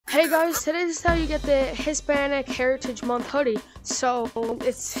Hey guys, today is how you get the Hispanic Heritage Month hoodie. So,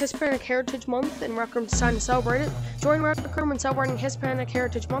 it's Hispanic Heritage Month and Rec Room's time to celebrate it. Join Rec Room in celebrating Hispanic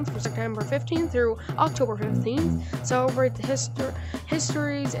Heritage Month from September 15th through October 15th. Celebrate the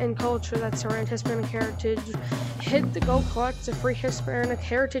histories and culture that surround Hispanic heritage. Hit the go collect a free Hispanic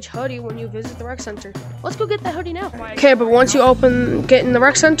Heritage hoodie when you visit the Rec Center. Let's go get that hoodie now. Okay, but once you get in the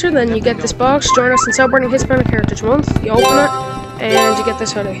Rec Center, then you get this box. Join us in celebrating Hispanic Heritage Month. You open it. And you get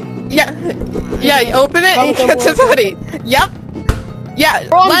this hoodie. Yeah, you open it and you get this hoodie. Yep. Yeah,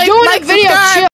 Bro, I'm doing a video. Chill.